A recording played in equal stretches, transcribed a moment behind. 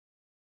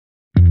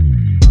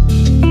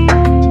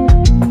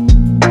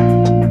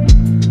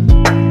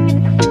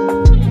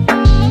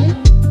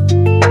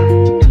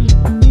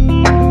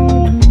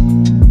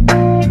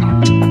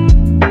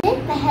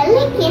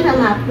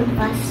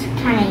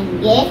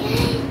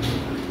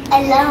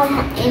اللهم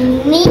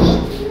إني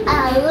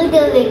أعوذ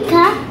بك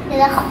من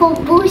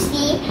الخبث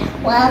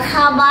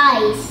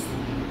والخبائث.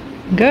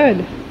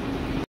 Good.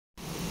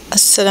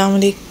 Assalamu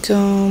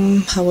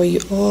alaikum. How are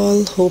you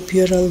all? Hope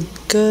you're all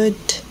good.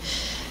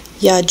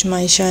 या आज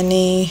मायशा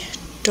ने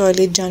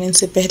toilet जाने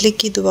से पहले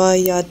की दुआ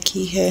याद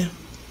की है.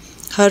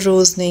 हर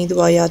रोज़ नई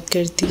दुआ याद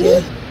करती है.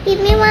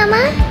 Give me,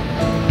 Mama.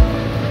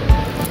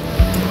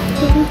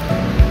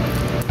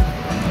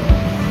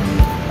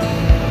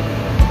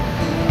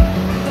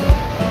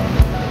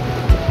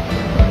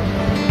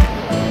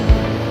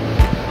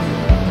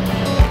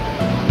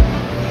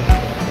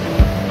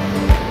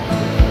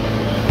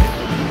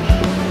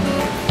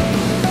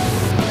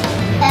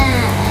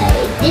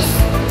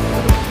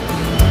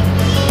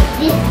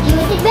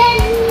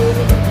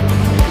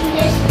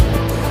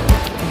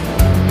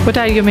 What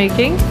are you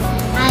making?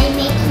 I'm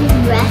making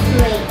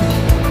bracelet.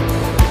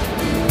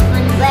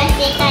 One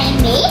bracelet I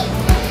made.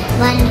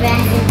 One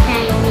bracelet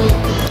I made.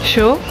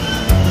 Show.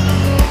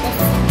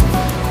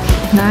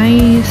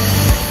 Nice.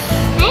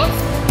 Nice?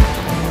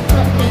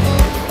 Okay.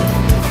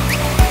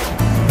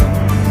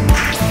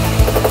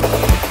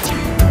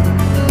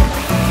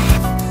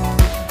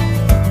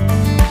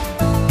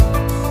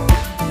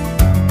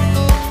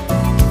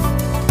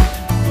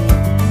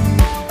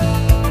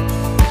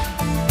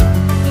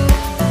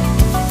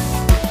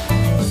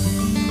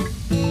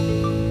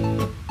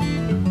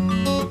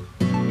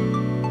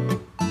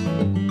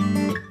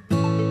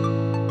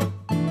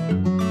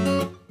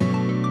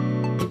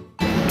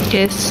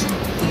 Yes.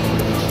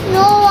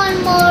 No one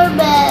more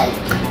bag.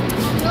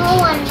 No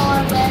one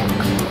more bag.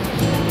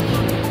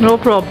 No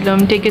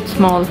problem. Take it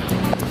small.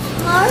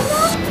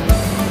 Mama?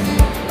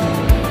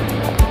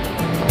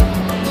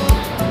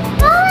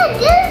 Mama,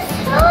 this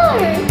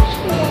hurts.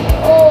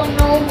 Oh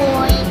no,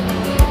 boy.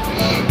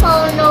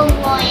 Oh no,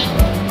 boy.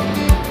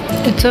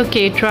 It's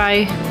okay. Try.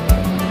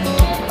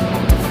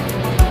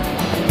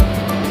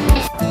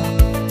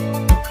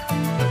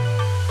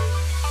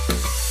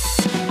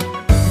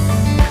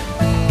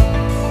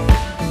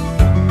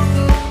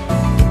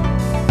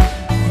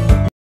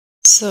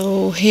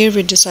 So here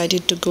we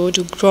decided to go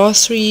to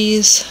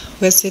groceries.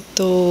 वैसे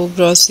तो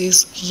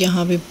groceries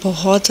यहाँ पे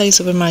बहुत सारी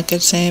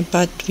supermarkets हैं,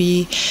 but we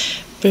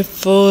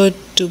prefer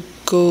to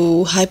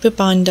go Hyper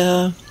Panda.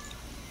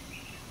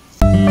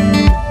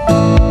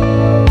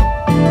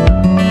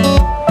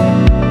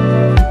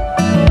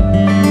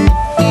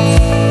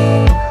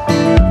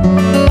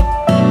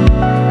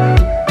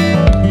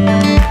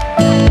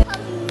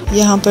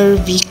 यहाँ पर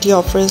weekly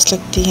offers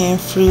लगती हैं.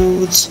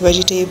 Fruits,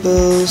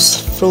 vegetables,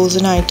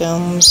 frozen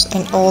items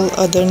and all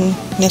other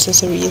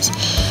necessaries.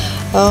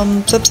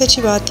 सबसे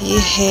अच्छी बात ये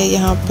है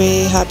यहाँ पे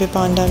हैप्पी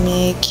पांडा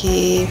में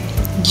कि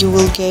you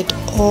will get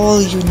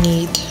all you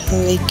need,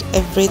 like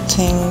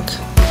everything.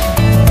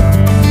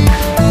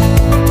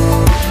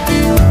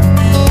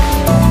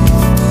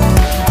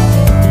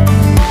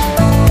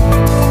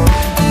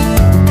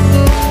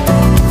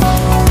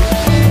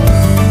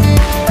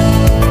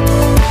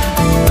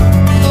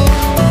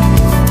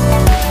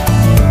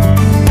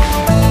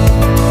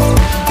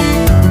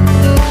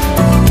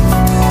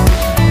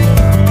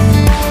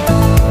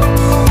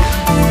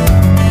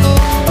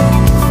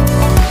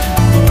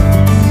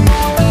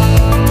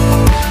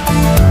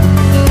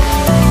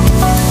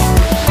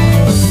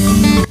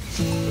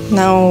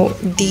 Now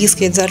these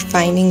kids are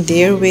finding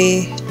their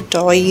way,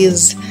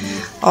 toys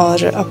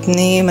और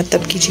अपने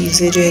मतलब की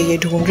चीज़ें जो है ये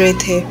ढूंढ रहे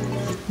थे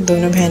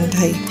दोनों बहन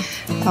भाई.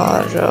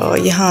 और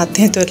यहाँ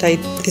आते हैं तो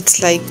like it's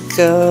like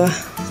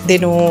they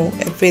know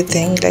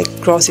everything. Like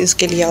groceries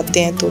के लिए आते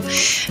हैं तो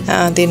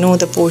दे नो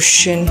द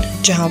पोर्शन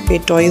जहाँ पे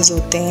टॉयज़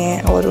होते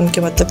हैं और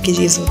उनके मतलब की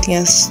चीज़ होती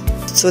हैं,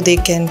 सो they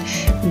can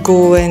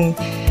go and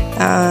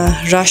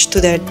rush to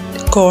that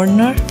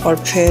corner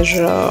और फिर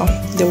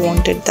they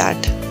wanted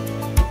that.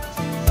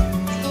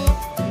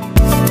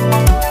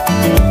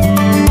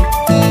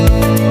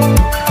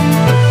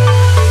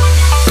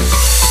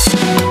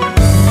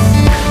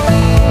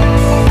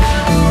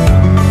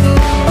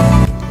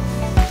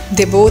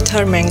 They both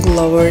are mango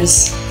lovers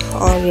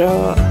और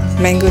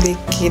mango देख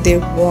के they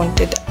want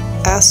it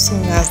as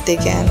soon as they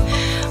can.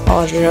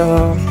 और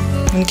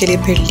उनके लिए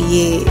फिर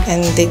लिए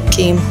and they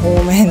came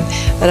home and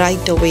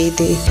right away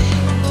they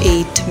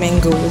ate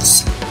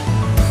mangoes.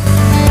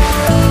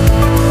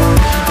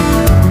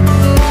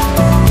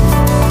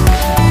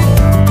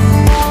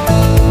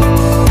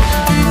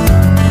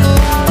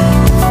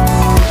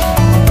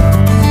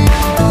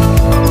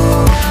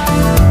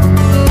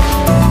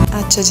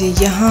 अच्छा जी,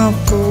 यहाँ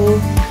आपको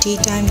टी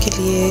टाइम के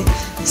लिए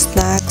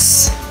स्नैक्स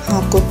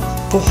आपको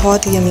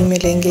बहुत यमी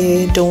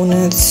मिलेंगे.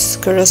 Donuts,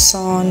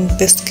 क्रॉसन,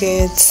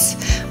 biscuits,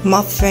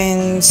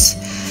 muffins,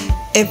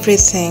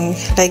 everything.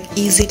 Like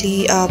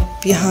easily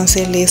आप यहाँ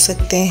से ले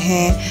सकते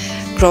हैं.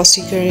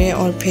 ग्रॉसरी करें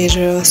और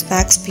फिर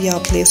स्नैक्स भी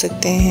आप ले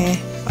सकते हैं.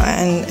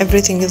 And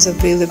everything is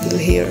available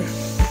here.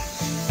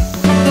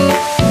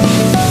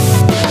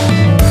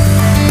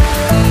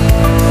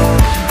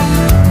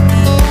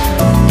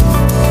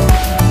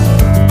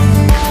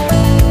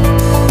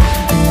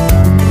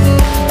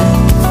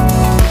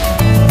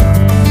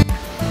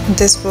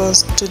 this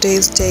was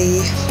today's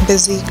day.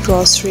 Busy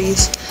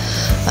groceries.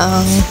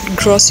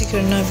 Grocery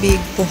करना भी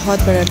एक बहुत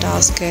बड़ा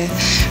टास्क है,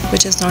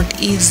 which is not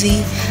easy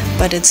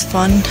but it's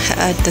fun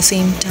at the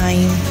same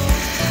time.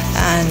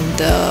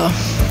 And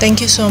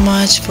thank you so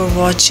much for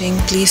watching.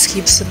 Please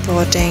keep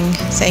supporting.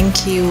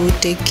 Thank you.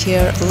 Take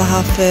care. Allah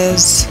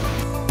Hafiz.